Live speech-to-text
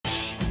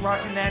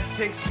rocking that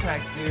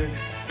six-pack, dude.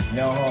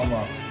 No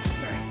homo.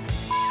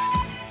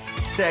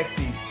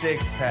 Sexy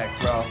six-pack,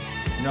 bro.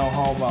 No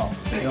homo.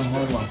 Thanks,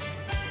 no homo.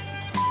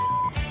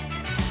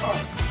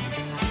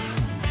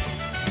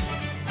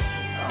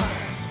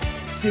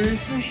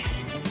 Seriously?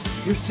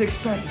 Your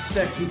six-pack is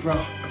sexy, bro.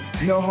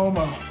 No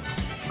homo.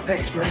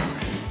 Thanks, bro.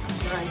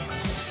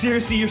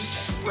 Seriously, you're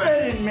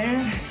shredded,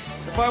 man.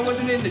 If I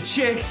wasn't into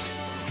chicks,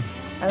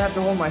 I'd have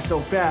to hold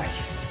myself back.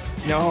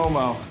 No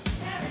homo.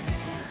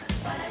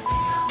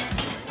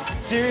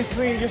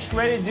 Seriously, you're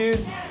shredded,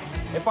 dude.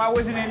 If I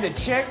wasn't into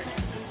chicks,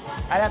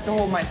 I'd have to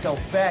hold myself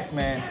back,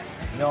 man.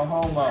 No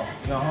homo.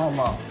 No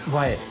homo.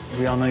 Wyatt,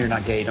 we all know you're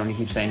not gay. You don't need to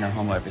keep saying no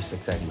homo every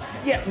 6 seconds.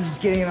 Yeah, I'm just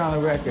getting it on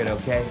the record,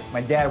 okay? My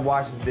dad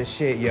watches this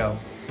shit, yo.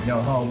 No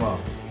homo.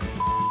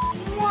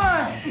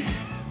 1,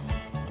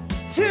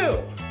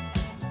 2,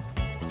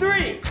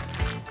 3.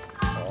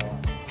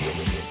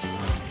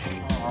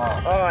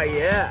 Oh,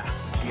 yeah.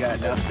 You got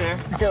enough there?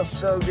 Feels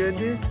so good,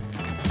 dude.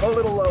 A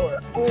little lower.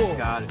 Ooh.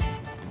 Got it.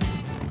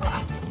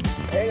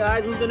 Hey,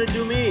 guys, who's gonna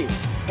do me?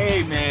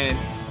 Hey, man,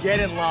 get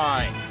in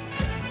line.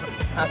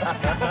 I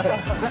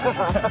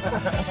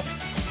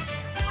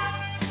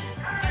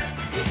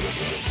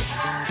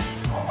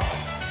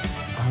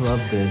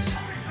love this.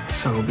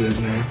 So good,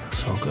 man.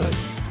 So good.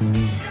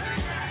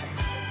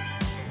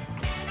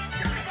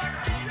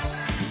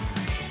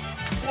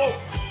 Whoa!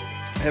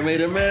 I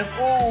made a mess. I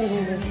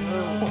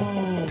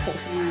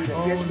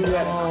guess we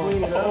gotta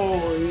clean it up.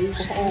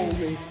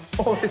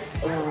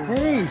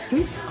 Hey,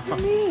 see what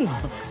you mean?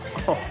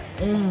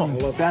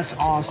 That's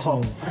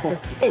awesome.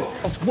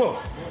 Whoa.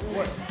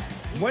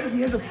 What?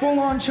 He has a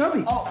full-on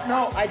chubby. Oh,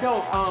 no, I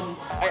don't.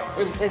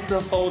 It's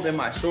a fold in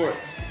my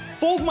shorts.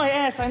 Fold my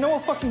ass. I know a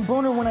fucking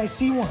boner when I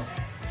see one.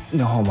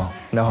 No homo.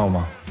 No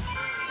homo.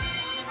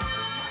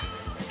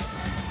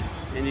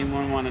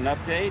 Anyone want an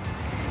update?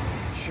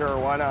 Sure,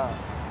 why not?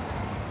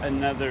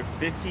 Another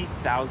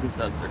 50,000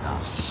 subs are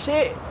gone.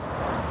 Shit.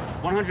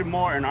 100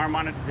 more and our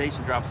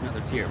monetization drops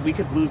another tier. We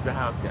could lose the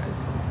house,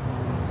 guys.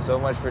 So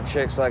much for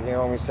chicks liking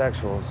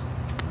homosexuals.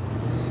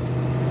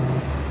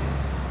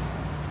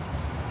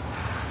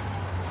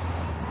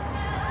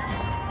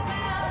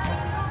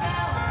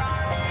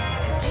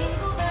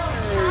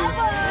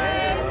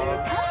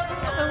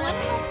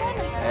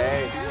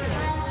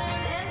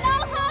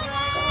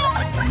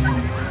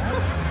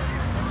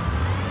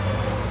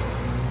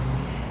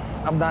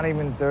 I'm not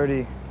even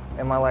 30,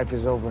 and my life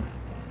is over.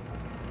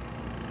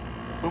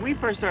 When we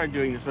first started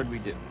doing this, what did we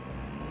do?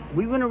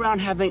 We went around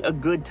having a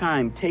good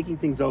time, taking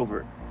things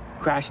over.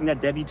 Crashing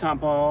that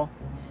debutante ball,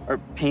 or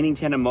painting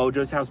Tana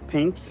Mojo's house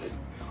pink,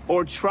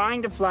 or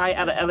trying to fly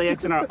out of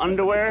LAX in our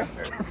underwear.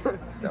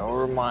 Don't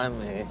remind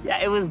me.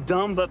 Yeah, it was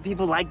dumb, but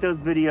people liked those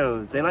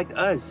videos. They liked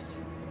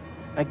us.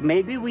 Like,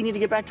 maybe we need to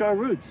get back to our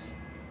roots.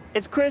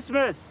 It's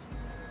Christmas.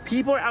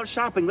 People are out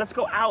shopping. Let's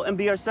go out and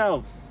be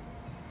ourselves.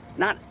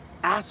 Not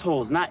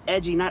assholes, not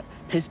edgy, not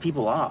piss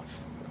people off.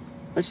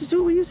 Let's just do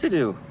what we used to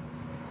do.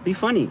 Be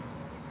funny.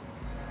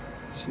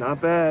 It's not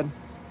bad.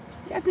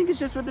 Yeah, I think it's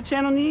just what the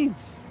channel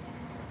needs.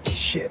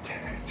 Shit,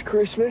 it's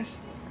Christmas.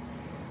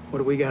 What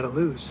do we gotta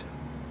lose?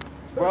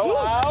 Bro,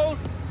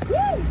 house.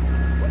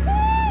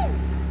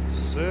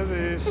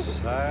 City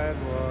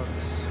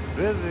sidewalks,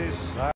 busy sidewalks.